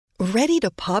Ready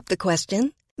to pop the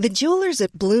question? The jewelers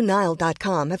at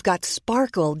BlueNile.com have got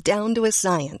sparkle down to a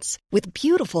science with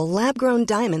beautiful lab-grown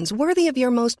diamonds worthy of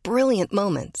your most brilliant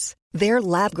moments. Their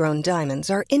lab-grown diamonds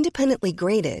are independently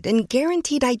graded and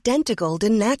guaranteed identical to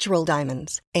natural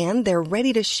diamonds, and they're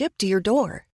ready to ship to your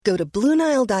door. Go to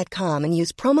BlueNile.com and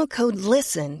use promo code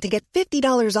LISTEN to get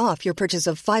 $50 off your purchase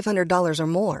of $500 or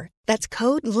more. That's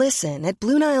code LISTEN at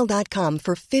BlueNile.com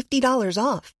for $50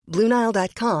 off.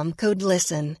 BlueNile.com, code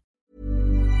LISTEN.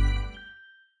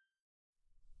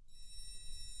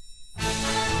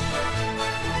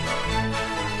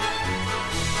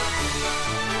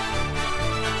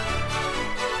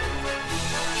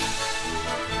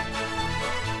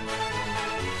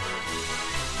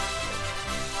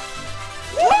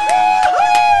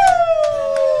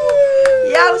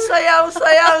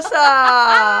 Jausa!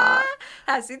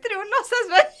 Här sitter du och låtsas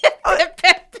vara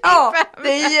jättepeppig. Ja, det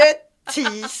är ju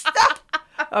tisdag.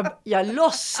 Jag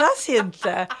låtsas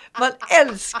inte. Man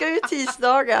älskar ju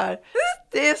tisdagar.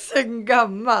 Det är så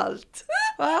gammalt.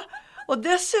 Va? Och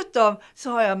dessutom så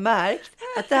har jag märkt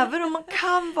att även om man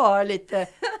kan vara lite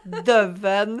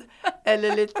döven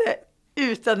eller lite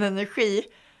utan energi,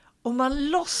 och man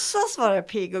låtsas vara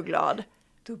pigg och glad,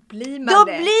 Då blir man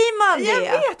det.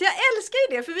 Jag vet, jag älskar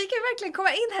ju det. För vi kan ju verkligen komma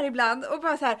in här ibland och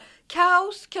bara så här,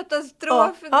 kaos,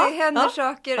 katastrof, det händer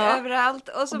saker överallt.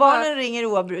 Och så barnen ringer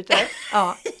oavbrutet.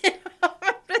 Ja.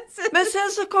 Men sen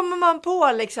så kommer man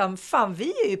på liksom, fan,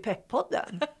 vi är ju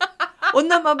peppodden. Och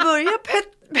när man börjar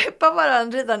peppa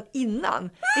varandra redan innan.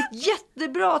 Ett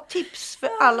jättebra tips för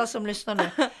alla som lyssnar nu.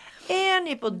 Är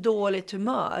ni på dåligt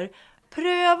humör,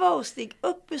 pröva och stig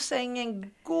upp ur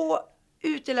sängen, gå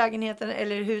ut i lägenheten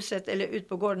eller huset eller ut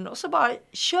på gården och så bara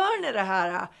kör ni det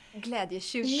här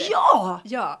glädjetjutet.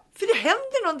 Ja, för det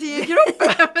händer någonting i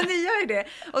gruppen. Ja, men det gör ju det.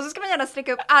 Och så ska man gärna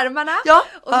sträcka upp armarna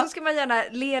och så ska man gärna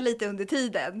le lite under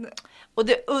tiden. Och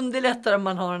det underlättar om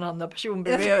man har en annan person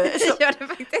bredvid. Det gör det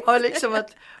faktiskt. Har liksom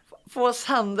att få oss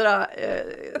andra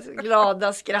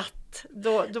glada skratt.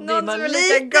 Då blir man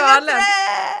lite galen.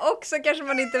 Bättre! Och så kanske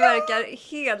man inte verkar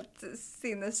helt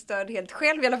sinnesstörd helt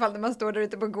själv, i alla fall när man står där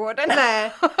ute på gården.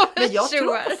 Nej, men jag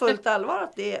tror på fullt allvar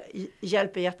att det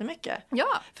hjälper jättemycket.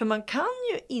 Ja. För man kan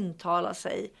ju intala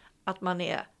sig att man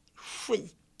är skitglad.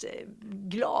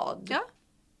 Ja,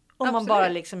 om absolut. Man bara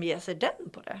liksom ger sig den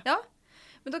på det. Ja,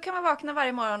 men då kan man vakna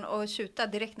varje morgon och tjuta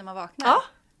direkt när man vaknar. Ja.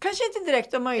 Kanske inte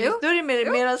direkt om möjligt. Då är det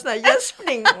mer en sån här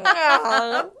gäspning.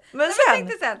 Men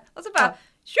sen. Och så bara,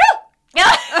 tjo!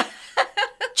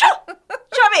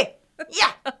 Kör vi! Ja!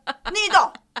 Ny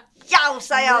dag!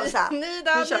 Jausa! Ny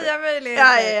dag, nya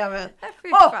möjligheter. Jajamän.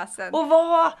 Och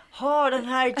vad har den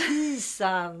här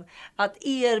tisan att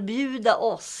erbjuda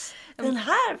oss den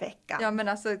här veckan? Ja, men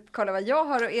alltså, kolla vad jag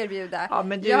har att erbjuda. Ja,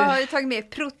 men Jag har ju tagit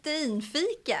med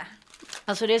proteinfika.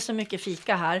 Alltså det är så mycket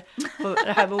fika här på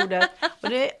det här bordet. Och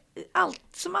det är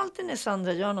som alltid när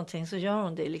Sandra gör någonting så gör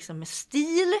hon det liksom med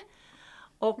stil.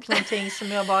 Och någonting som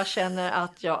jag bara känner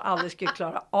att jag aldrig skulle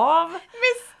klara av. Med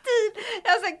stil!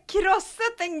 Jag har så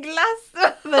krossat en glass.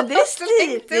 Men det är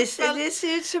stil. Det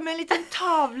ser ut som en liten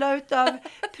tavla utav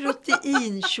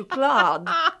proteinchoklad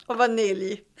och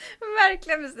vanilj.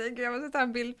 Verkligen med stil. Jag måste ta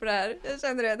en bild på det här. Jag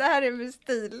känner det. Det här är med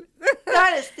stil. Det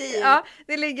här är stil. Ja,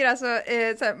 det ligger alltså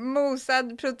så här,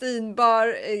 mosad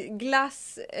proteinbar,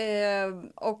 glass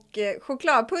och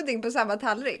chokladpudding på samma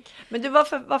tallrik. Men du,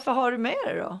 varför har du med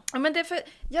det då? Ja, men det är för,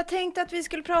 jag tänkte att vi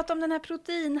skulle prata om den här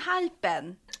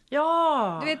proteinhypen.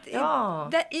 Ja. Du vet,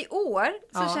 i år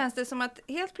så känns det som att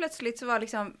helt plötsligt så var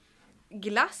liksom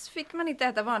glass fick man inte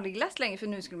äta vanlig glass längre, för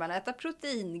nu skulle man äta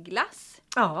proteinglass.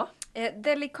 Ja.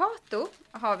 Delicato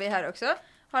har vi här också.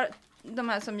 Har de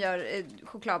här som gör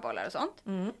chokladbollar och sånt.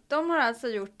 Mm. De har alltså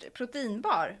gjort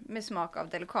proteinbar med smak av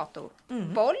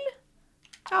Delicato-boll.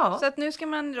 Ja. Så att nu ska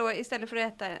man då istället för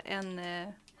att äta en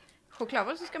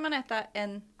chokladboll så ska man äta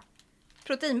en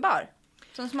proteinbar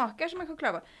som smakar som en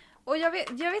chokladboll. Och jag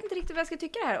vet inte riktigt vad jag ska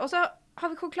tycka det här. Och så har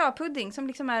vi chokladpudding som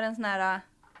liksom är en sån här,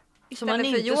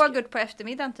 istället för yoghurt på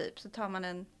eftermiddagen typ, så tar man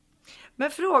en.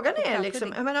 Men frågan är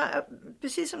liksom, jag menar,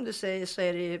 precis som du säger så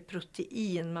är det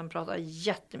protein man pratar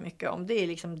jättemycket om. Det är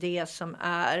liksom det som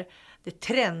är det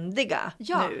trendiga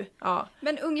nu. Ja.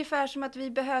 Men ungefär som att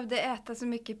vi behövde äta så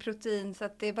mycket protein så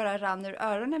att det bara rann ur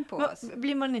öronen på oss.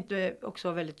 Blir man inte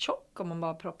också väldigt tjock om man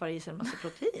bara proppar i sig en massa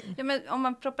protein? Ja, men om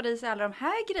man proppar i sig alla de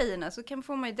här grejerna så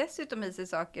får man ju dessutom i sig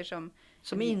saker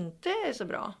som inte är så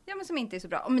bra. Ja, men som inte är så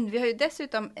bra. Men vi har ju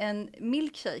dessutom en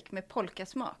milkshake med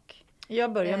polkasmak.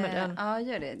 Jag börjar med den. Ja,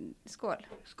 gör det. Skål.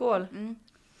 Skål. Mm.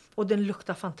 Och den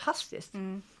luktar fantastiskt.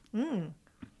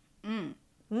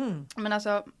 Men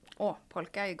alltså,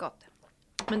 polka är gott.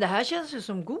 Men det här känns ju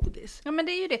som godis. Ja, men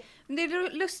det är ju det. Det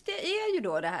lustiga är ju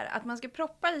då det här att man ska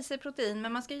proppa i sig protein,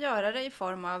 men man ska göra det i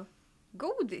form av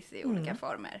godis i olika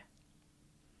former.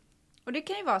 Och det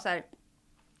kan ju vara så här,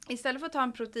 istället för att ta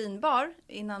en proteinbar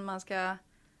innan man ska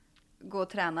gå och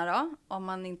träna då, om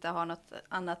man inte har något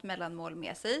annat mellanmål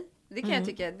med sig. Det kan jag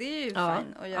tycka, det är ju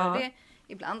fint att göra det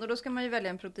ibland. Och då ska man ju välja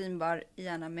en proteinbar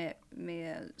gärna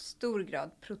med stor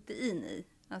grad protein i.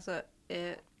 Alltså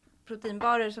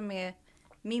proteinbarer som är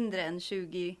mindre än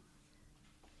 20%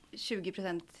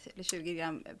 eller 20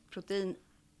 gram protein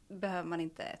behöver man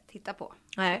inte titta på.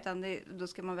 Nej. Utan då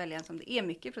ska man välja en som det är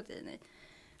mycket protein i.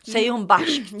 Säger hon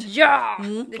barskt. Ja!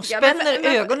 Och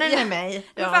spänner ögonen med mig.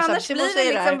 Ja, för annars blir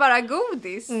det liksom bara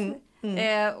godis.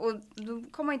 Och då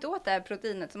kommer man inte åt det här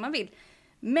proteinet som man vill.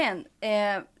 Men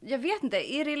jag vet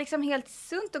inte, är det liksom helt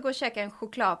sunt att gå och käka en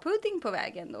chokladpudding på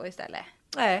vägen då istället?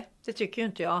 Nej, det tycker ju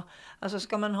inte jag. Alltså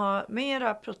ska man ha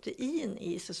mera protein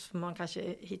i så får man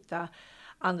kanske hitta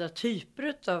andra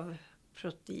typer av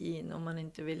protein om man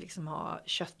inte vill liksom ha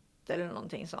kött eller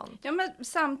någonting sånt. Ja, men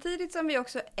samtidigt som vi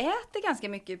också äter ganska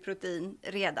mycket protein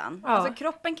redan. Ja. Alltså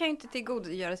kroppen kan ju inte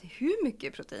tillgodogöra sig hur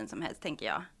mycket protein som helst, tänker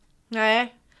jag.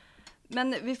 Nej.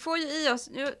 Men vi får ju i oss,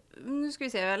 nu ska vi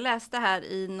se, jag läste här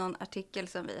i någon artikel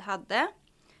som vi hade,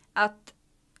 att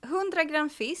 100 gram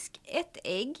fisk, 1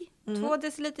 ägg, 2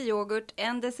 deciliter yoghurt,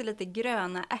 1 deciliter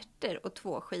gröna ärtor och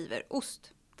 2 skivor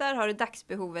ost. Där har du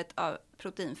dagsbehovet av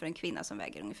protein för en kvinna som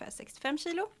väger ungefär 65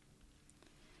 kilo.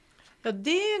 Ja,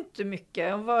 det är ju inte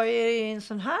mycket. Och vad är det i en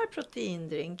sån här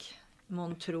proteindrink,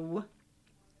 Montro?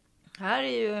 Här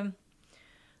är ju,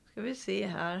 ska vi se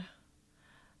här.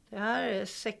 Det här är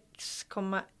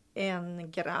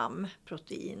 6,1 gram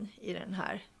protein i den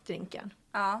här drinken.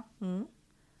 Ja.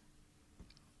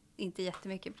 Inte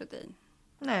jättemycket protein.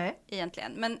 Nej.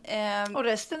 Egentligen. Men, och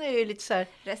resten är ju lite så här.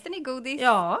 Resten är godis.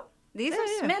 Ja. Det är som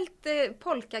smält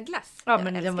polkaglass. Ja,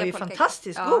 men den var ju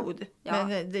fantastiskt god. Ja.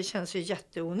 Men det känns ju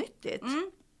jätteonyttigt.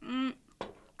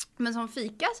 Men som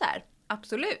fika så här,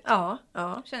 absolut. Ja.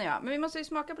 Känner jag. Men vi måste ju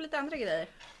smaka på lite andra grejer.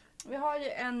 Vi har ju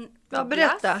en glass.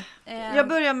 Berätta. Jag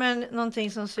börjar med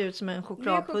någonting som ser ut som en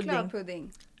chokladpudding. Med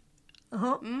chokladpudding.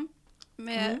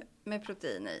 Med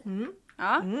protein i.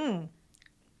 Ja.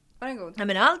 Var den god? Ja,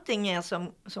 men allting är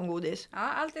som godis. Ja,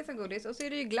 allt är som godis. Och så är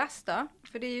det ju glass då.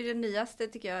 För det är ju det nyaste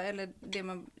tycker jag. Eller det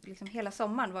man liksom hela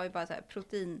sommaren var ju bara så här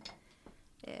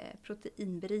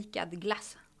proteinberikad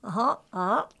glass. Jaha,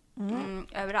 ja.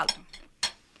 Överallt.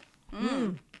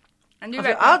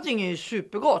 Alltså, allting är ju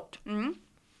supergott.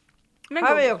 Men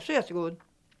här är ju också jättegod.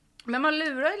 Men man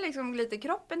lurar liksom lite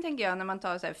kroppen tänker jag när man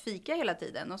tar så här fika hela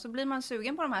tiden. Och så blir man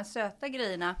sugen på de här söta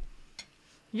grejerna.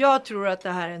 Jag tror att det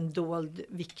här är en dold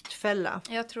viktfälla.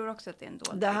 Jag tror också att det är en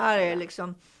dold viktfälla. Det här är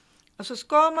liksom, alltså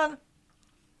ska man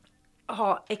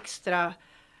ha extra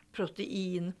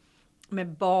protein med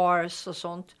bars och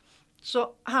sånt,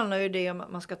 så handlar ju det om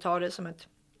att man ska ta det som ett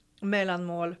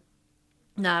mellanmål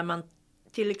när man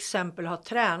till exempel har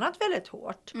tränat väldigt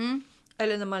hårt.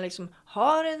 Eller när man liksom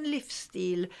har en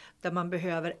livsstil där man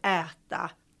behöver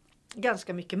äta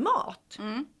ganska mycket mat.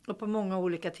 Och på många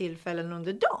olika tillfällen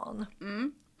under dagen.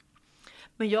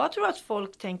 Men jag tror att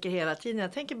folk tänker hela tiden.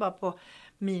 Jag tänker bara på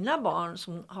mina barn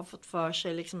som har fått för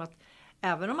sig liksom att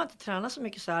även om man inte tränar så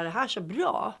mycket så är det här så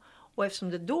bra. Och eftersom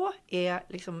det då är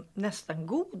liksom nästan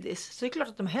godis, så är det klart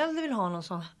att de hellre vill ha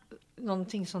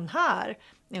någonting sån här,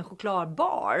 en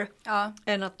chokladbar,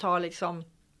 än att ta liksom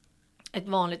ett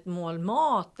vanligt mål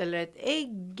mat eller ett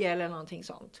ägg eller någonting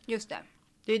sånt. Just det.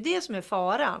 Det är det som är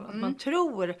faran. Att man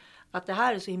tror att det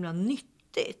här är så himla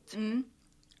nyttigt.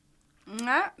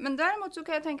 Nej, men däremot så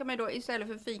kan jag tänka mig då istället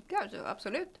för fika, så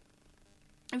absolut.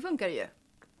 Det funkar ju.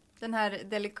 Den här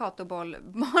Delicatoboll,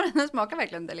 den smakar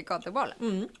verkligen Delicatoboll.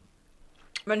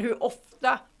 Men hur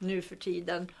ofta nu för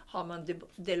tiden har man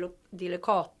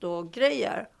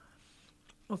Delicato-grejer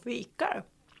och fikar?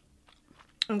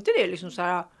 Inte det liksom så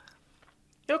här.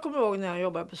 Jag kommer ihåg när jag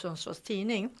jobbade på Sundsvalls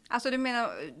tidning. Alltså du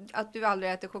menar att du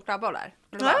aldrig äter chokladbollar?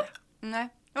 Nej.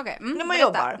 Okej. När man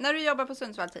jobbar. När du jobbar på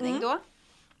Sundsvalls tidning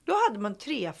Då hade man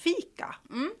 3-fika.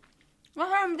 Vad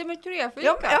hände med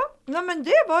 3-fika? Ja, nej, men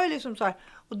det var ju liksom så här.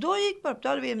 Och då gick man upp, då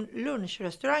hade vi en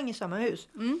lunchrestaurang i samma hus.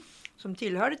 Som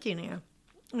tillhörde tidningen.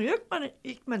 Och då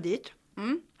gick man dit.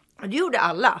 Och det gjorde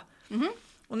alla.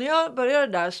 Och när jag började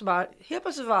där så bara, helt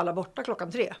plötsligt var alla borta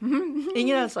 3:00.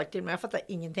 Ingen hade sagt till mig, jag fattade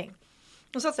ingenting.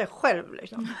 Och satt jag själv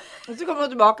liksom. Och så kom de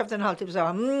tillbaka efter en halvtimme och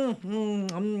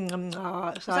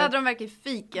sa så hade de verkligen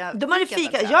fika. De hade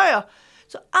fika, ja.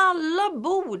 Så alla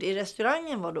bord i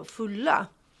restaurangen var då fulla.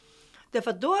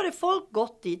 Därför att då hade folk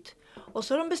gått dit och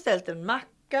så hade de beställt en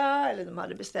macka eller de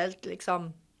hade beställt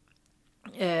liksom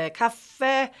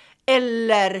kaffe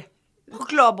eller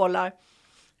chokladbollar.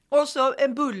 Och så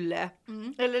en bulle.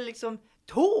 Eller liksom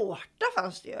tårta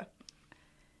fanns det ju.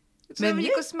 Så de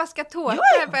gick och smaskade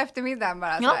tårta på eftermiddagen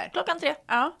bara så här. 3:00.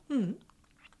 Ja.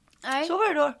 Nej. Så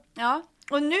var det då. Ja.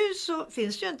 Och nu så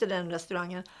finns ju inte den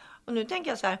restaurangen. Och nu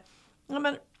tänker jag så här. Ja,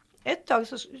 men ett tag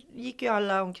så gick ju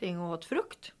alla omkring och åt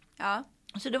frukt. Ja.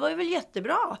 Så det var ju väl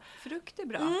jättebra. Frukt är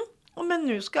bra. Men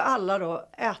nu ska alla då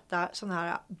äta såna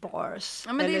här bars.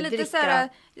 Ja, men eller det är lite dricka. så här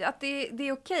att det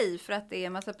är okej för att det är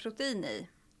en massa protein i.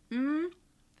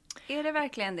 Är det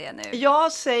verkligen det nu?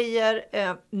 Jag säger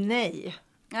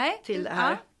nej till det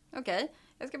här. Ja, okej.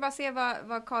 Jag ska bara se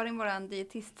vad Karin, våran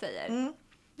dietist, säger.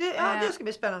 Det ska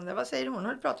bli spännande. Vad säger hon?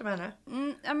 Har du pratat med henne?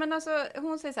 Ja, men alltså,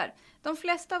 hon säger så här. De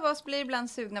flesta av oss blir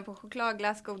ibland sugna på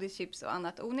chokladglass, godischips och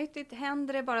annat onyttigt.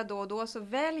 Händer det bara då och då, så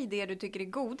välj det du tycker är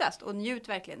godast och njut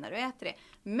verkligen när du äter det.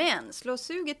 Men slå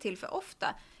suget till för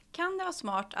ofta kan det vara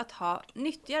smart att ha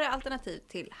nyttigare alternativ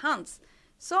till hands.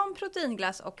 Som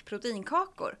proteinglass och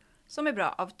proteinkakor, som är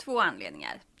bra av 2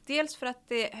 anledningar. Dels för att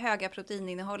det höga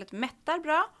proteininnehållet mättar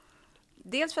bra.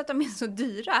 Dels för att de är så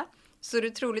dyra, så du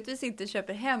troligtvis inte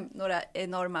köper hem några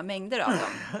enorma mängder av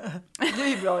dem. Det är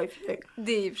ju bra i och för sig.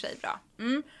 Det är i och för sig bra.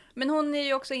 Men hon är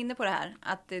ju också inne på det här.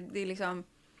 Att det är liksom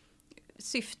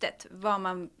syftet, vad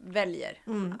man väljer.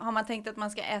 Har man tänkt att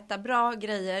man ska äta bra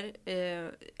grejer,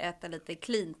 äta lite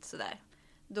cleant sådär.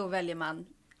 Då väljer man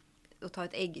att ta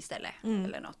ett ägg istället.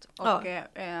 Eller något. Och,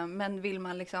 men vill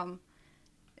man liksom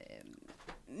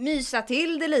mysa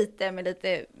till det lite med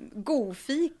lite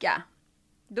godfika.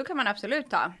 Då kan man absolut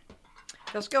ta.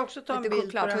 Jag ska också ta en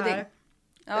bild på det här.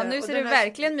 Ja, nu ser det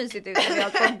verkligen mysigt ut. Vi har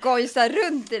fått gojsa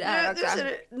runt i det här också. Nu ser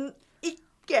det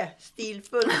icke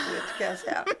stilfullt ut, kan jag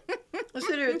säga. Nu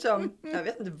ser det ut som, jag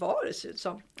vet inte vad det ser ut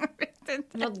som.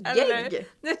 Något gegg.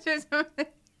 Det ser ut som...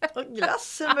 Och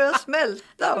glassen börjar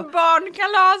smälta.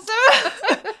 Barnkalas.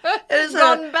 Är det så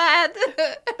Gone bad.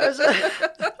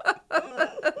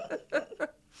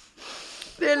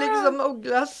 Det är liksom, och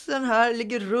glassen här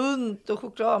ligger runt och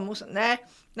chokladmossen.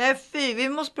 Nej fy, vi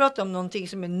måste prata om någonting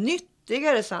som är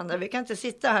nyttigare, Sandra. Vi kan inte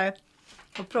sitta här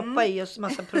och proppa i oss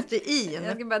massa protein.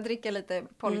 Jag ska bara dricka lite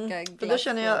polkaglass. För då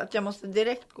känner jag att jag måste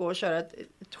direkt gå och köra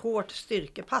ett hårt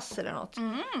styrkepass eller något.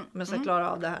 Om jag ska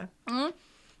klara av det här.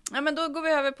 Ja, men då går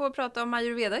vi över på att prata om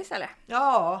ayurveda istället.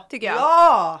 Ja. Tycker jag.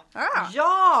 Ja.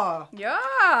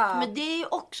 Ja. Men det är ju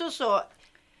också så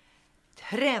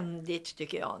trendigt,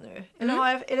 tycker jag nu.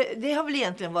 Eller det har väl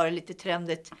egentligen varit lite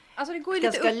trendigt. Alltså det går ju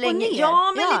lite upp och ner.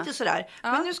 Ja, men lite sådär.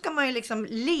 Ja. Men nu ska man ju liksom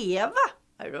leva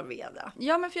ayurveda.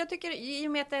 Ja, men för jag tycker, i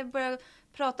och med att jag börjar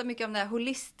prata mycket om det här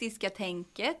holistiska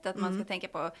tänket. Att man ska tänka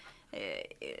på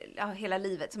hela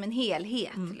livet som en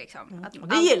helhet. Liksom. Att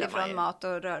det gäller från mat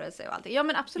och rörelse och allting. Ja,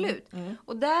 men absolut.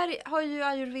 Och där har ju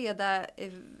ayurveda,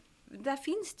 där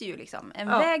finns det ju liksom en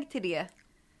väg till det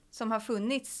som har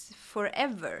funnits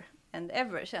forever and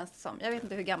ever, känns det som. Jag vet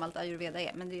inte hur gammalt ayurveda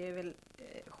är, men det är väl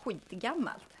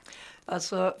skitgammalt.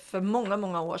 Alltså för många,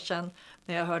 många år sedan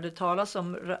när jag hörde talas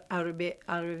om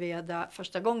ayurveda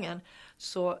första gången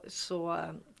så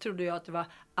trodde jag att det var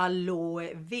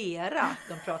aloe vera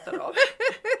de pratade om.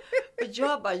 Och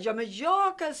jag bara, men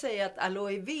jag kan säga att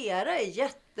aloe vera är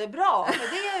jättebra,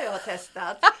 för det har jag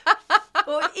testat.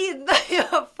 Och innan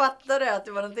jag fattade att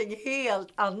det var någonting helt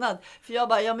annat. För jag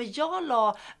bara, men jag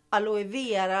la aloe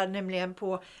vera nämligen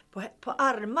på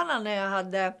armarna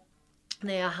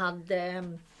när jag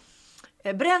hade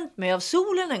bränt mig av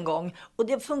solen en gång. Och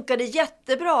det funkade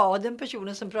jättebra. Och den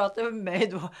personen som pratade med mig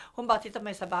då, hon bara tittade på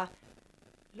mig så bara,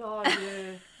 la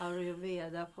du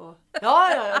ayurveda på?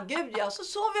 Ja, gud ja. Så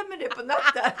sov jag med det på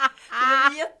natten. Det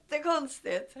blev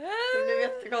jättekonstigt.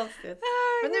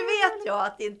 Men nu vet jag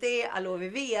att det inte är aloe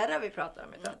vera vi pratar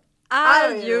om utan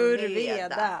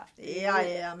ayurveda.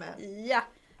 Jajamän. Ja.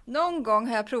 Någon gång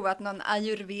har jag provat någon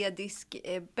ayurvedisk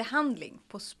behandling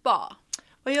på spa.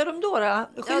 Vad gör de då?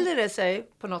 Skiljer det sig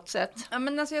på något sätt? Ja,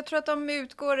 men alltså jag tror att de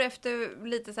utgår efter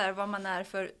lite så här vad man är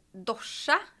för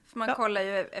dosha. För man kollar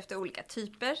ju efter olika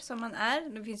typer som man är.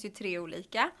 Det finns ju 3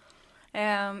 olika.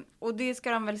 Och det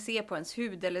ska de väl se på ens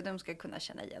hud. Eller de ska kunna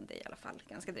känna igen det i alla fall.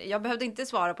 Jag behövde inte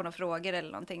svara på några frågor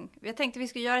eller någonting. Jag tänkte vi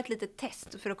skulle göra ett litet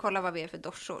test för att kolla vad vi är för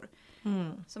doshor.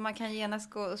 Så man kan genast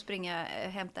gå och springa,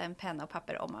 hämta en penna och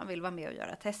papper om man vill vara med och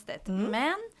göra testet.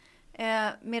 Men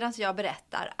medan jag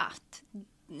berättar att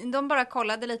de bara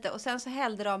kollade lite och sen så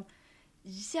hällde de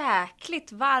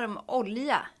jäkligt varm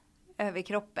olja över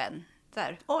kroppen.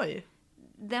 Där. Oj.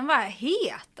 Den var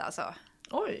het alltså.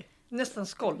 Oj, nästan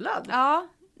skållad. Ja,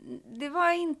 det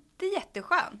var inte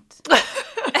jätteskönt.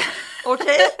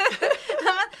 Okej.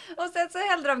 Och sen så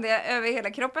hällde de det över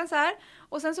hela kroppen så här.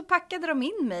 Och sen så packade de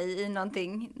in mig i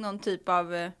någon typ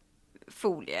av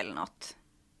folie eller något.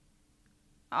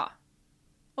 Ja.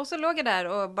 Och så låg jag där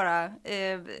och bara...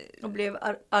 och blev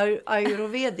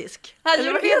ayurvedisk.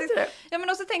 Eller vad heter det? Ja, men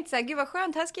också tänkte så här, gud vad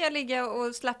skönt, här ska jag ligga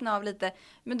och slappna av lite.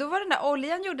 Men då var den där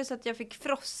oljan gjorde så att jag fick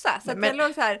frossa. Så att jag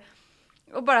låg så här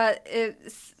och bara...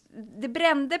 det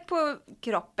brände på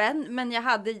kroppen, men jag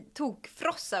hade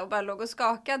tokfrossa och bara låg och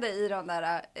skakade i de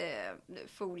där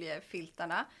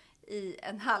foliefiltarna i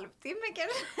en halvtimme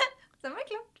kanske. Sen var det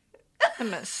klart.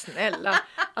 Men snälla,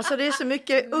 alltså det är så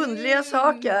mycket underliga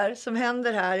saker som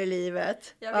händer här i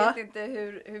livet. Jag vet inte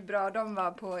hur bra de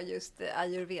var på just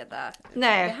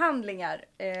ayurveda-behandlingar.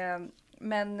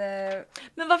 Men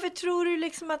varför tror du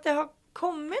liksom att det har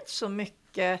kommit så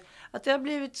mycket? Att det har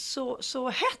blivit så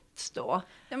hett då?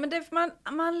 Ja, men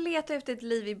man letar efter ett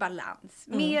liv i balans.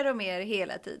 Mer och mer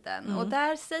hela tiden. Och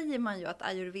där säger man ju att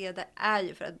ayurveda är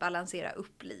ju för att balansera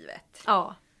upp livet.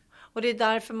 Ja. Och det är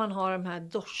därför man har de här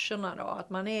doshorna då. Att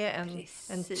man är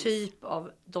en typ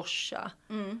av dosha.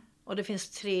 Och det finns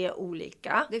 3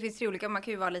 olika. Det finns 3 olika. Man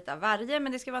kan ju vara lite av varje.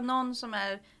 Men det ska vara någon som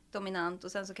är dominant.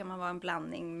 Och sen så kan man vara en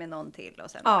blandning med någon till.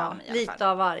 Och sen, lite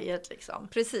av varje liksom.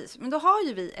 Precis. Men då har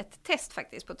ju vi ett test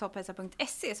faktiskt på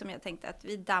topphälsa.se. Som jag tänkte att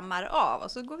vi dammar av.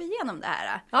 Och så går vi igenom det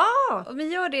här. Och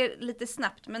vi gör det lite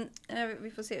snabbt. Men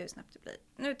vi får se hur snabbt det blir.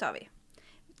 Nu tar vi.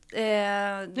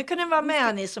 Nu kan ni vara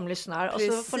med ni som lyssnar. Precis.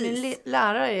 Och så får ni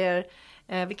lära er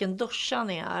vilken dosha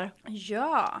ni är.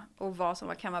 Ja, och vad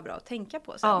som kan vara bra att tänka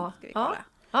på sen. Ska vi kolla.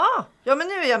 Ja, men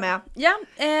nu är jag med. Ja,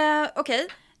 okej.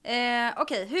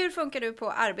 Okej, hur funkar du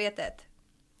på arbetet?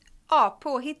 A.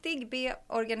 Påhittig. B.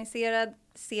 Organiserad.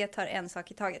 C. Tar en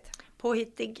sak i taget.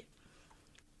 Påhittig.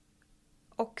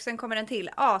 Och sen kommer den till.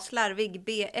 A. Slarvig.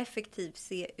 B. Effektiv.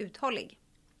 C. Uthållig.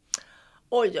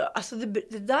 Oj, alltså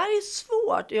det där är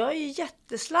svårt. Jag är ju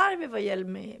jätteslarvig vad gäller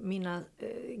mina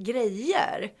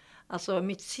grejer. Alltså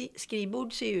mitt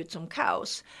skrivbord ser ut som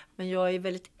kaos. Men jag är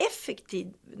väldigt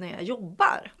effektiv när jag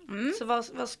jobbar. Så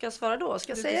vad ska jag svara då?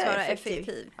 Ska jag säga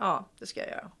effektiv? Ja, det ska jag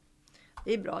göra.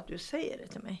 Det är bra att du säger det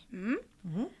till mig.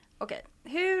 Okej.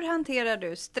 Hur hanterar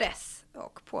du stress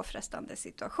och påfrestande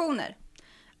situationer?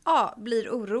 A. Blir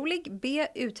orolig. B.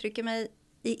 Uttrycker mig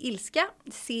i ilska.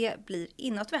 C. Blir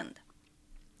inåtvänd.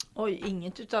 Oj,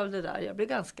 inget utav det där. Jag blir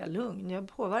ganska lugn. Jag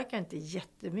påverkar inte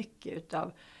jättemycket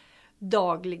utav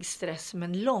daglig stress.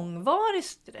 Men långvarig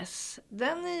stress,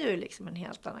 den är ju liksom en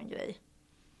helt annan grej.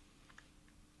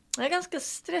 Jag är ganska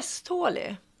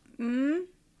stresstålig.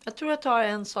 Jag tror jag tar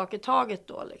en sak i taget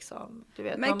då liksom. Du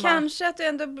vet, men kanske att du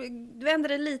ändå vänder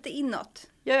dig lite inåt.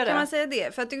 Gör det? Kan man säga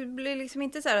det? För att du blir liksom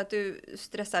inte så här att du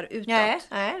stressar utåt. Nej,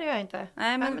 det gör jag inte.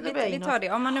 Nej, men vi tar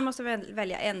det. Om man nu måste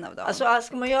välja en av dem. Alltså,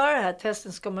 ska man göra det här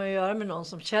testet ska man ju göra med någon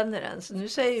som känner en. Så nu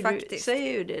säger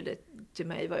ju det till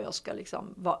mig vad jag ska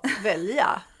liksom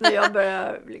välja. När jag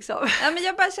börjar liksom... Ja, men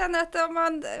jag bara känner att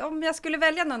om jag skulle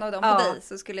välja någon av dem på dig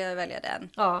så skulle jag välja den.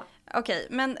 Ja. Okej,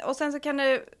 men och sen så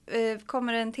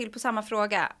kommer den till på samma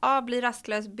fråga. A. Blir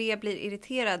rastlös. B. Blir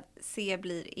irriterad. C.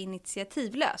 Blir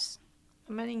initiativlös.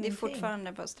 Men det är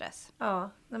fortfarande på stress. Ja,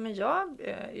 nej, men jag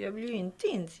blir ju inte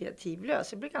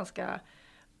initiativlös. Jag blir ganska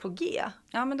på G.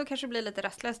 Ja, men då kanske det blir lite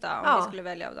rastlös då om vi skulle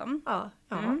välja av dem. Ja.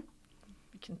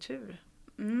 Vilken tur.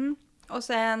 Och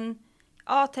sen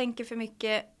A. Tänker för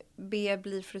mycket. B.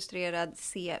 Blir frustrerad.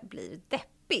 C. Blir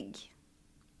deppig.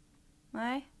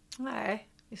 Nej,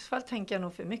 i så fall tänker jag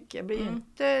nog för mycket. Jag blir ju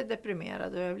inte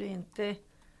deprimerad och jag blir inte...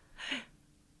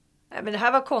 Nej, men det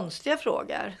här var konstiga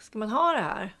frågor. Ska man ha det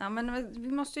här? Ja, men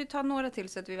vi måste ju ta några till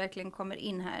så att vi verkligen kommer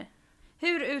in här.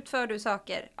 Hur utför du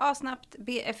saker? A. Snabbt.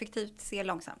 B. Effektivt. C.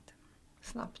 Långsamt.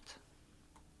 Snabbt.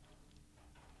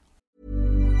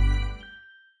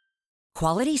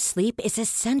 Quality sleep is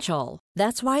essential.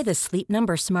 That's why the Sleep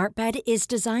Number Smart Bed is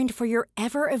designed for your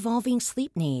ever-evolving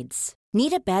sleep needs.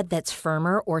 Need a bed that's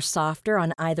firmer or softer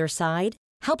on either side?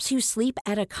 Helps you sleep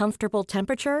at a comfortable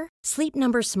temperature? Sleep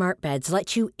Number Smart Beds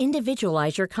let you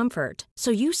individualize your comfort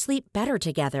so you sleep better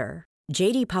together.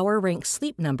 JD Power ranks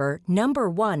Sleep Number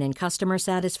 #1 in customer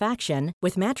satisfaction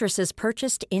with mattresses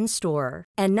purchased in-store.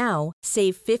 And now,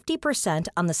 save 50%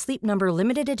 on the Sleep Number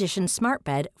Limited Edition Smart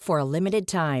Bed for a limited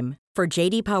time. For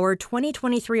JD Power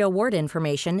 2023 award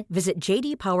information, visit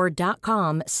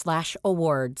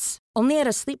jdpower.com/awards. Only at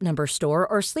a Sleep Number store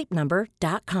or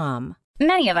sleepnumber.com.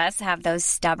 Many of us have those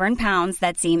stubborn pounds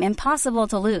that seem impossible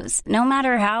to lose, no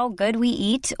matter how good we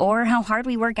eat or how hard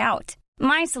we work out.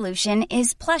 My solution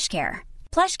is PlushCare.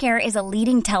 PlushCare is a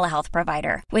leading telehealth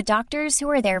provider with doctors who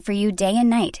are there for you day and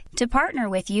night to partner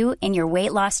with you in your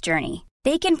weight loss journey.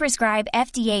 They can prescribe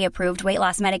FDA-approved weight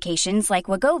loss medications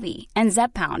like Wegovy and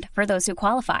Zepbound for those who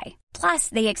qualify. Plus,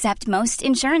 they accept most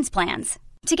insurance plans.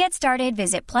 To get started,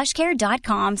 visit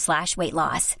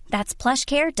plushcare.com/weightloss. That's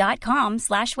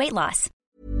plushcare.com/weightloss.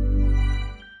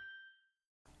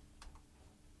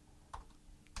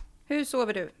 Hur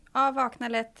sover du? A. Vakna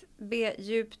lätt. B.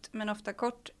 Djupt men ofta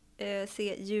kort.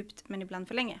 C. Djupt men ibland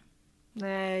för länge.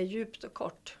 Nej, djupt och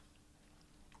kort.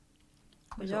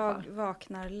 Och jag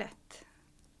vaknar lätt.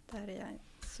 Där är jag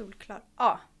solklar.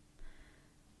 A.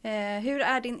 Hur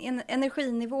är din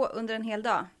energinivå under en hel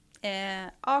dag?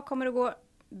 A. Kommer att gå.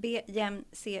 B. Jämn.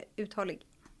 C. Uthållig.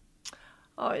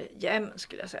 Oj, jämn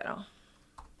skulle jag säga då.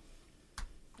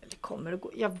 Eller kommer att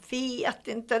gå. Jag vet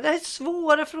inte. Det är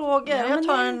svåra frågor. Ja, jag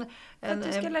tar en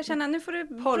du ska lära känna. Nu får du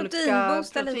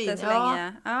proteinboosta lite så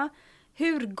länge. Ja.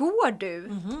 Hur går du?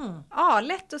 A.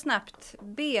 Lätt och snabbt.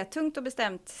 B. Tungt och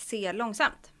bestämt. C.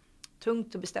 Långsamt.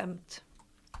 Tungt och bestämt.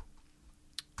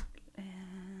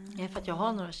 Det är för att jag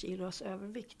har några kilos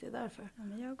övervikt, det är därför. Ja,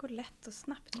 men jag går lätt och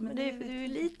snabbt. Men det är för du är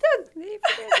liten. Det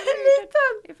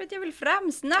är för att jag vill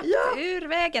fram snabbt ur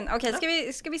vägen.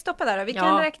 Okej, ska vi stoppa där då? Vi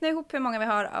kan räkna ihop hur många vi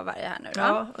har av varje här nu då.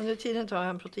 Ja, under tiden tar jag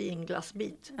en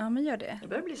proteinglassbit. Ja, men gör det. Jag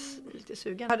börjar bli lite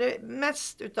sugen. Har du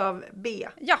mest utav B?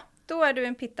 Ja, då är du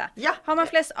en pitta. Ja. Har man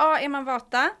flest A är man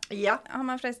vata. Ja. Har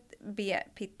man flest B,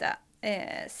 pitta.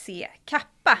 C,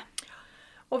 kappa.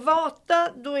 Och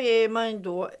vata, då är man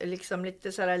då liksom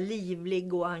lite så här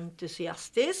livlig och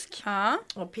entusiastisk. Ja.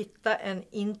 Och pitta, en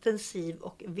intensiv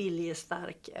och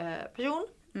viljestark person.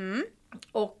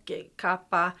 Och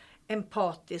kappa,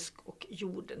 empatisk och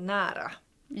jordnära.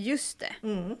 Just det.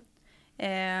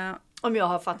 Om jag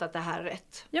har fattat det här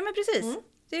rätt. Ja, men precis.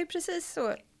 Det är ju precis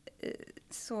så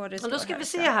det står. Och då ska vi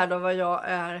se här då vad jag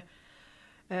är.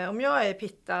 Om jag är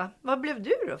pitta, vad blev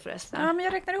du då förresten? Ja, men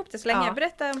jag räknar ihop det så länge. Ja.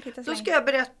 Berätta om pitta så då länge. Ska jag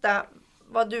berätta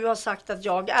vad du har sagt att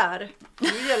jag är.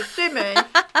 Du hjälpte ju mig.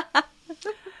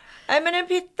 Nej, men en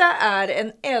pitta är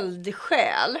en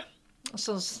eldsjäl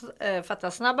som fattar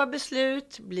snabba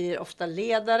beslut, blir ofta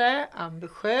ledare,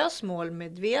 ambitiös,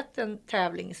 målmedveten,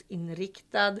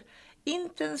 tävlingsinriktad,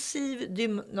 intensiv,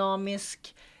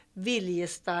 dynamisk,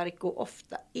 viljestark och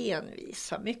ofta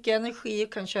envis. Har mycket energi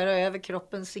och kan köra över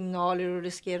kroppens signaler och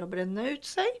riskera att bränna ut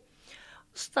sig.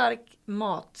 Stark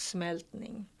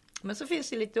matsmältning. Men så finns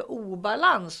det lite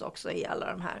obalans också i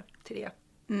alla de här 3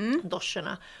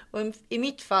 doscherna. Och i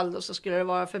mitt fall då så skulle det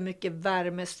vara för mycket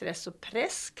värme, stress och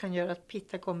press. Kan göra att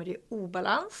pitta kommer i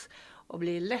obalans och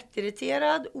blir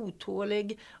lättirriterad,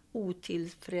 otålig,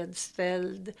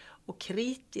 otillfredsställd och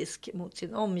kritisk mot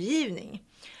sin omgivning.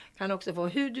 Kan också få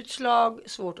hudutslag,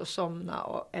 svårt att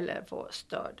somna eller få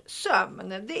störd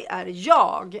sömn. Det är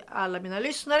jag, alla mina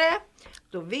lyssnare.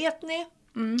 Då vet ni.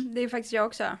 Det är faktiskt jag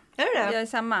också. Är det? Jag är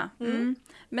samma.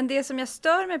 Men det som jag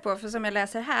stör mig på, för som jag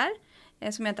läser här,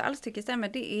 som jag inte alls tycker stämmer,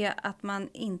 det är att man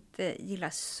inte gillar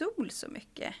sol så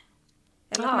mycket.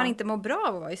 Eller att man inte mår bra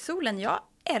av att vara i solen. Jag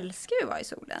älskar ju att vara i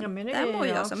solen. Ja, där mår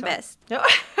jag som bäst. Ja.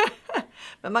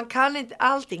 Men man kan inte,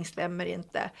 allting stämmer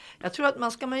inte. Jag tror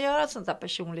att ska man göra ett sånt här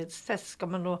personlighetstest ska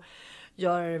man nog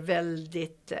göra det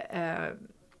väldigt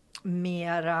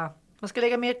mera, man ska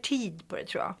lägga mer tid på det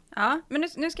tror jag. Ja, men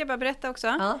nu ska jag bara berätta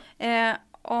också.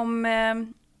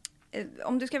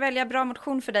 Om du ska välja bra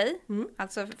motion för dig,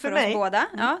 alltså för oss båda.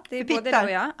 Ja, det är både du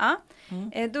och jag. Ja.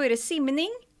 Då är det simning,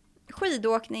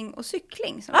 skidåkning och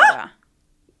cykling som är bra.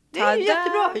 Det är ju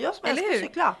jättebra, jag som älskar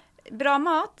cykla. Bra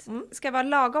mat ska vara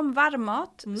lagom varm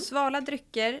mat, svala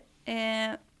drycker,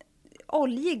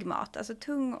 oljig mat, alltså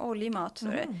tung oljig mat.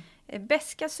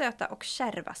 Beska, söta och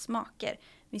kärva smaker.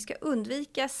 Vi ska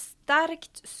undvika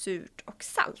starkt, surt och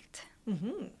salt.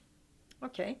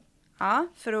 Okej. Ja,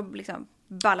 för att liksom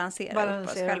balansera upp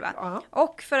oss själva.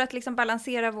 Och för att liksom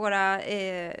balansera våra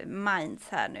minds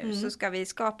här nu så ska vi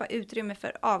skapa utrymme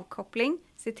för avkoppling,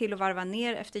 se till att varva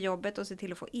ner efter jobbet och se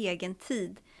till att få egen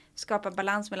tid. Skapa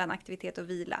balans mellan aktivitet och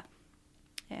vila.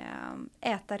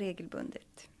 Äta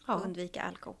regelbundet. Undvika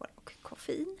alkohol och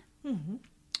koffein.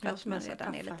 För att man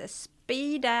redan är lite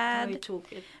speedad.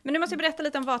 Men nu måste jag berätta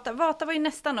lite om vata. Vata var ju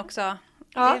nästan också.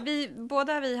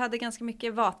 Båda vi hade ganska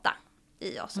mycket vata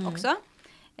i oss också.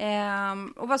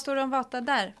 Och vad står det om vata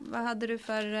där? Vad hade du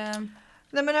för...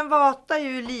 Nej, men en vata är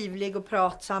ju livlig och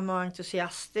pratsam och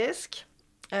entusiastisk.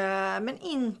 Men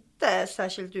inte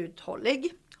särskilt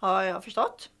uthållig, har jag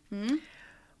förstått.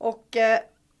 Och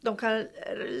de kan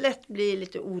lätt bli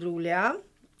lite oroliga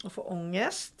och få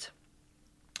ångest.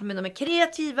 Men de är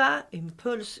kreativa,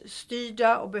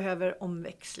 impulsstyrda och behöver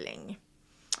omväxling.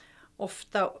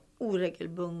 Ofta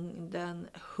oregelbunden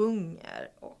hunger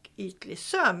och ytlig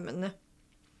sömn.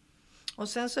 Och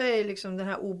sen så är det liksom den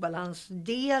här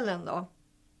obalansdelen då.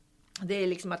 Det är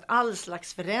liksom att all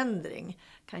slags förändring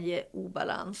kan ge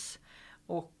obalans.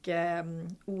 Och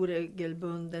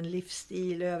oregelbunden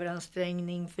livsstil,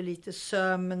 överansträngning, för lite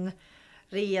sömn,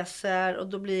 resor. Och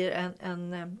då blir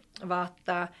en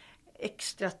vata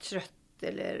extra trött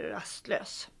eller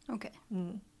rastlös. Okej.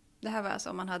 Mm. Det här var alltså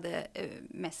om man hade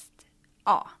mest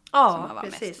A. Ja, som man var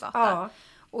precis. mest vata. Ja.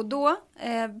 Och då,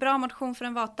 bra motion för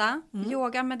en vata.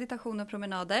 Yoga, meditation och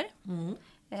promenader.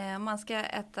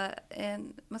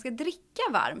 Man ska dricka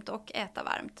varmt och äta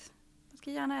varmt. Man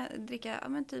ska gärna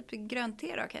dricka typ grönt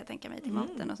te då, kan jag tänka mig till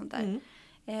maten och sånt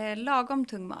där. Lagom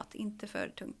tung mat, inte för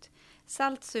tungt.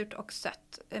 Salt, surt och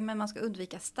sött. Men man ska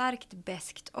undvika starkt,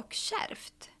 beskt och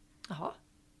kärvt. Jaha.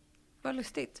 Vad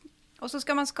lustigt. Och så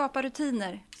ska man skapa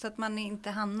rutiner så att man inte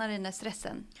hamnar i den här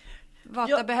stressen.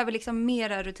 Vata behöver liksom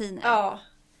mera rutiner. Ja.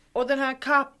 Och den här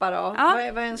Kappa då? Ja.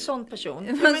 Vad är en sån person?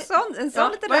 En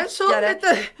sån lite rackare.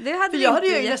 Det hade för jag hade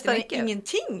ju inte nästan jättemycket.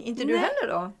 ingenting. Inte du Nej.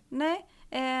 heller då? Nej,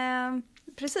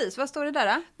 precis. Vad står det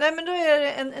där då? Nej, men då är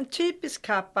det en typisk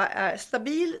Kappa är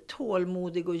stabil,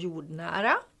 tålmodig och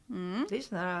jordnära. Det är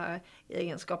såna här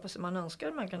egenskaper som man önskar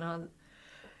att man kan ha.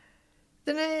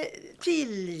 Den är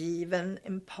tillgiven,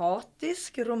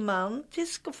 empatisk,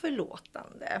 romantisk och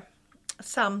förlåtande.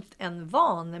 Samt en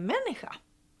vanemänniska.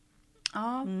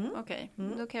 Ja, okej.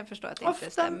 Då kan jag förstå att det Ofta.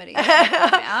 inte stämmer in.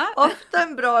 Ja. Ofta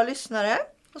en bra lyssnare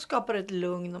och skapar ett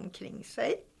lugn omkring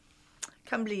sig.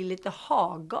 Kan bli lite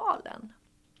hagalen.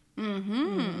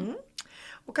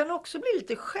 Och kan också bli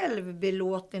lite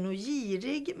självbelåten och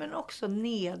girig, men också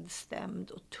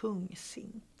nedstämd och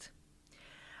tungsint.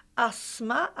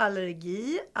 Astma,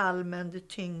 allergi, allmän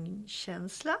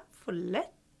tyngdkänsla får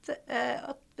lätt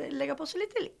att lägga på sig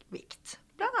lite vikt,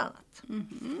 bland annat.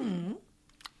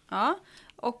 Ja,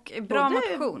 och bra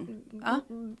Både motion. Ja.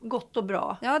 Gott och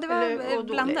bra. Ja, det var Eller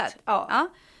blandat. Ja. Ja.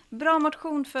 Bra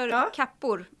motion för Ja.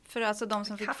 kappor, för alltså de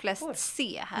som fick Kappor. flest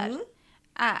C här,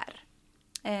 är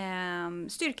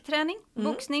styrketräning,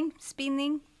 boxning,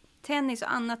 spinning, tennis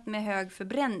och annat med hög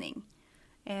förbränning.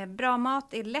 Bra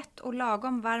mat är lätt och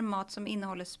lagom varm mat som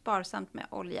innehåller sparsamt med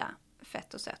olja,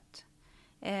 fett och sött.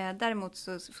 Däremot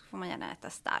så får man gärna äta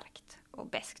starkt. Och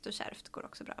beskt och kärvt går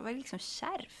också bra. Vad är liksom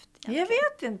kärvt egentligen? Jag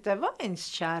vet inte, vad är en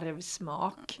kärv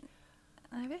smak?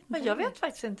 Jag vet inte. Men jag vet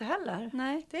faktiskt inte heller.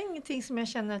 Nej. Det är ingenting som jag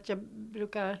känner att jag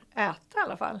brukar äta i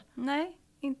alla fall. Nej,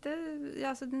 inte,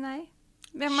 alltså nej.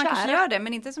 Men man Kärv. kanske gör det,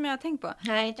 men inte som jag har tänkt på.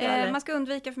 Nej, inte jag heller. Man ska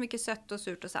undvika för mycket sött och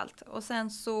surt och salt. Och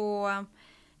sen så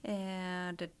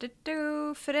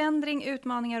förändring,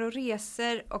 utmaningar och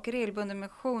resor och regelbunden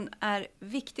motion är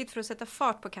viktigt för att sätta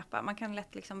fart på kappa. Man kan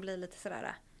lätt liksom bli lite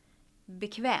sådär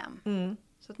bekväm.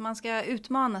 Så att man ska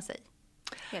utmana sig.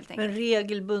 Helt enkelt. Men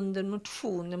regelbunden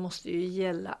motion, det måste ju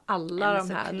gälla alla Men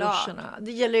de här såklart. duscherna.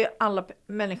 Det gäller ju alla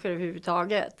människor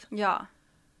överhuvudtaget. Ja.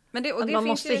 Men det, och Att det man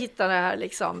finns måste ju, hitta det här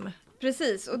liksom.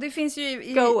 precis, och det finns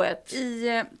ju Go it.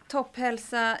 i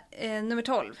topphälsa nummer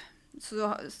 12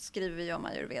 så skriver vi om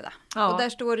ayurveda. Ja. Och där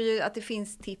står det ju att det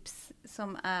finns tips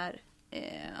som är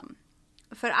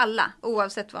för alla,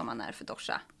 oavsett vad man är för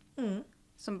dosha.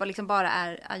 Som liksom bara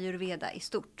är ayurveda i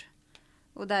stort.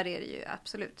 Och där är det ju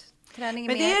absolut. Träning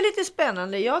Men det är lite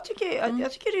spännande. Jag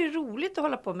tycker det är roligt att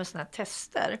hålla på med såna här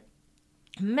tester.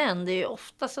 Men det är ju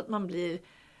ofta så att man blir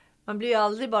ju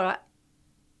aldrig bara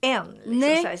en. Liksom,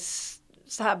 Nej.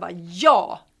 så här bara,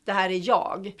 ja, det här är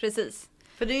jag. Precis.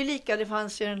 För det är ju lika, det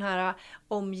fanns ju den här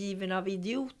Omgiven av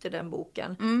idioter, den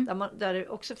boken. Där det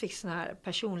också fick såna här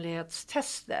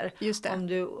personlighetstester. Just det. Om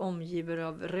du omgiver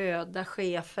av röda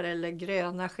chefer eller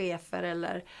gröna chefer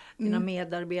eller dina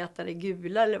medarbetare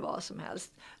gula eller vad som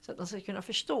helst. Så att man ska kunna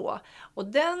förstå. Och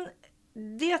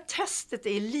det testet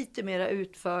är lite mer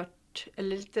utfört,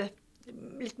 eller lite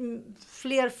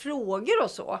fler frågor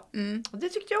och så. Och det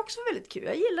tyckte jag också var väldigt kul.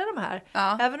 Jag gillar de här.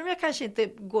 Ja. Även om jag kanske inte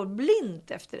går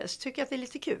blint efter det, så tycker jag att det är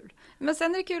lite kul. Men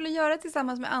sen är det kul att göra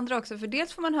tillsammans med andra också. För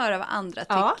dels får man höra vad andra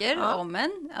tycker om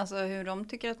en. Alltså hur de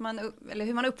tycker att eller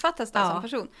hur man uppfattas där som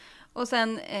person. Och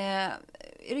sen är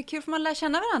det kul för man lär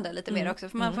känna varandra lite mer också.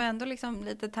 För man får ändå liksom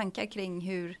lite tankar kring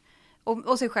hur,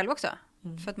 och sig själv också.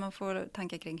 För att man får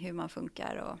tankar kring hur man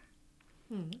funkar och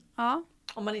ja.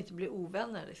 Om man inte blir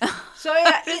ovänner liksom. Så är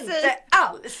jag inte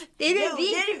alls. Det är det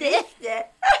visst det.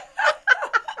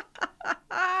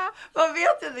 Man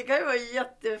vet inte, det kan ju vara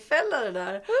jättefälla det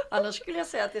där. Annars skulle jag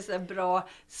säga att det är så bra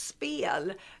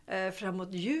spel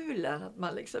framåt julen. Att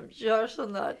man liksom gör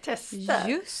sådana tester.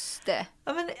 Just det.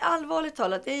 Ja, men allvarligt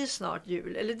talat, det är ju snart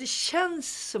jul. Eller det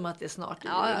känns som att det är snart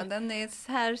jul. Ja, den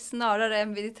är här snarare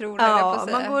än vi tror. Ja,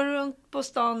 man går runt på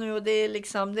stan nu och det är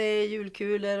liksom, det är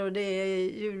julkulor och det är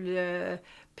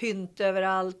julpynt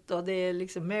överallt. Och det är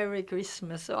liksom Merry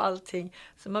Christmas och allting.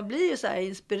 Så man blir ju så här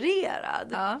inspirerad.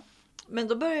 Ja. Men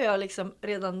då börjar jag liksom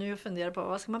redan nu fundera på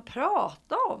vad ska man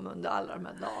prata om under alla de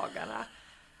här dagarna.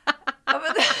 Ja,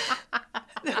 men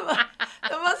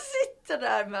när man sitter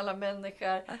där mellan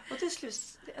människor och till slut,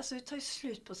 alltså det tar ju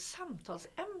slut på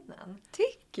samtalsämnen.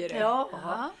 Tycker du?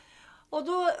 Ja. Och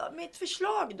då, mitt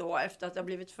förslag då, efter att jag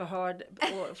blivit förhörd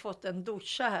och fått en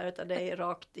duscha här utav dig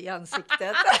rakt i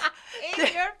ansiktet. In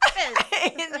your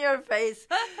face! In your face!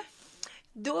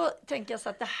 Då tänker jag så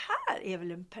att det här är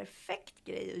väl en perfekt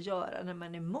grej att göra när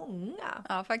man är många.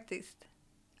 Ja, faktiskt.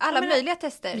 Alla möjliga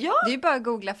tester. Ja. Det är ju bara att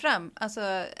googla fram.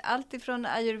 Alltså, allt ifrån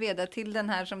ayurveda till den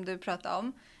här som du pratade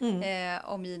om.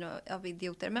 Omgiven av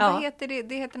idioter. Men vad heter det?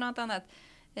 Det heter något annat.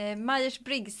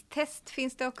 Myers-Briggs-test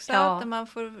finns det också. Där man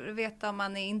får veta om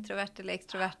man är introvert eller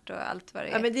extrovert och allt vad det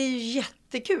är. Ja, men det är ju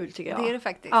jättekul tycker jag. Det är det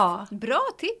faktiskt. Ja. Bra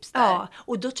tips där. Ja,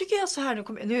 och då tycker jag så här, nu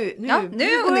går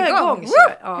går jag igång.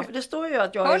 Ja, för det står ju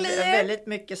att jag är väldigt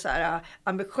mycket så här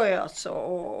ambitiös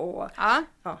och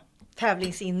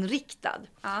tävlingsinriktad.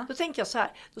 Ja. Då tänker jag så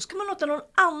här, då ska man låta någon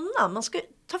annan, man ska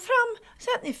ta fram,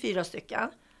 säg att ni är 4 stycken,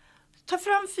 ta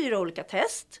fram 4 olika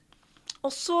test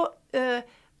och så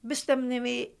bestämmer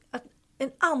vi att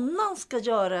en annan ska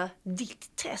göra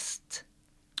ditt test.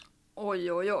 Oj.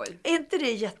 Är inte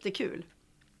det jättekul?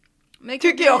 Men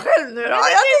tycker jag själv nu då.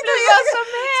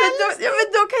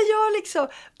 Men då kan jag liksom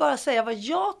bara säga vad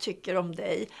jag tycker om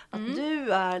dig. Att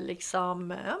du är liksom,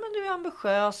 men du är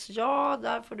ambitiös. Ja,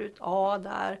 där får du ett A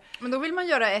där. Men då vill man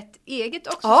göra ett eget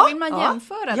också. Så vill man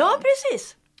jämföra dem. Ja,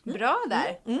 precis. Bra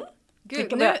där.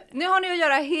 Gud, nu, nu har ni att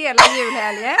göra hela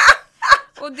julhelgen.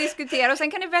 Och diskutera. Och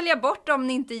sen kan ni välja bort om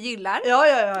ni inte gillar. Ja.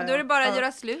 Då är det bara att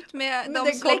göra slut med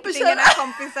de släktingarna,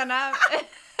 kompisarna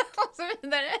och så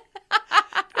vidare.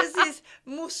 Precis.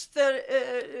 Moster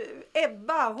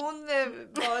Ebba, hon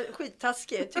var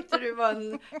skittaskig. Tyckte du var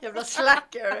en jävla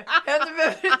slacker. Henne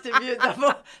behöver du inte bjuda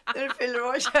på när du fyller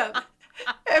år sedan.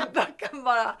 Ebba kan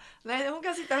bara, nej hon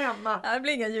kan sitta hemma. Ja, det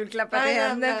blir inga julklappar till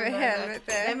henne för helvete.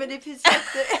 Nej, men det finns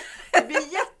det blir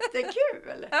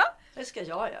jättekul. Ja. Det ska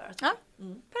jag göra. Ja,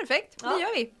 perfekt. Det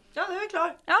gör vi. Ja, det är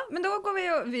klar. Ja, men då går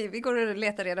vi går och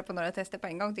letar reda på några tester på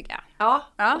en gång tycker jag.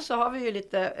 Ja. Och så har vi ju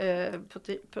lite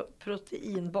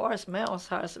proteinbars med oss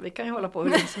här så vi kan ju hålla på hur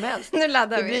länge som helst. Nu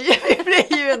laddar vi. Vi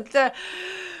blir ju inte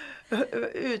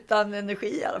utan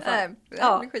energi i alla fall. Nej,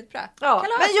 det blir skitbra. Ja.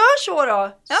 Men gör så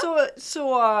då. Ja.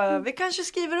 Så vi kanske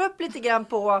skriver upp lite grann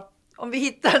på om vi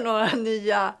hittar några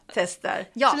nya tester.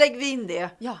 Ja. Så lägger vi in det.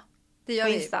 Ja. Det gör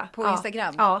vi på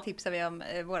Instagram. Tipsar vi om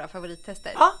våra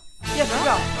favorittester. Ja,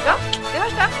 jättebra. Ja, vi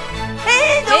hörs då.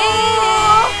 Hej då!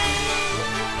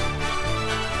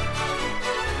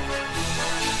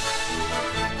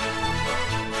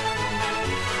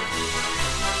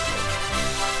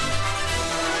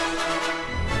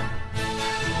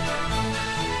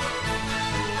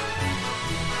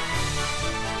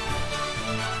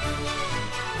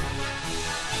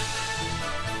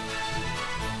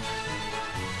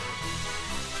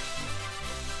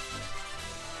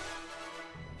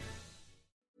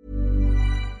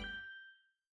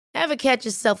 Ever catch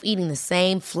yourself eating the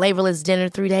same flavorless dinner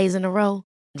 3 days in a row?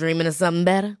 Dreaming of something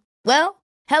better? Well,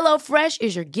 HelloFresh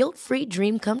is your guilt-free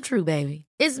dream come true, baby.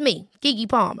 It's me, Keke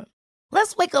Palmer.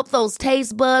 Let's wake up those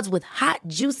taste buds with hot,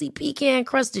 juicy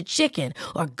pecan-crusted chicken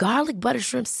or garlic butter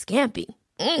shrimp scampi.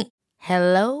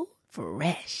 Hello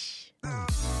Fresh.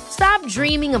 Stop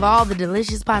dreaming of all the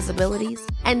delicious possibilities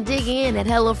and dig in at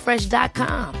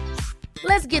HelloFresh.com.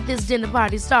 Let's get this dinner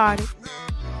party started.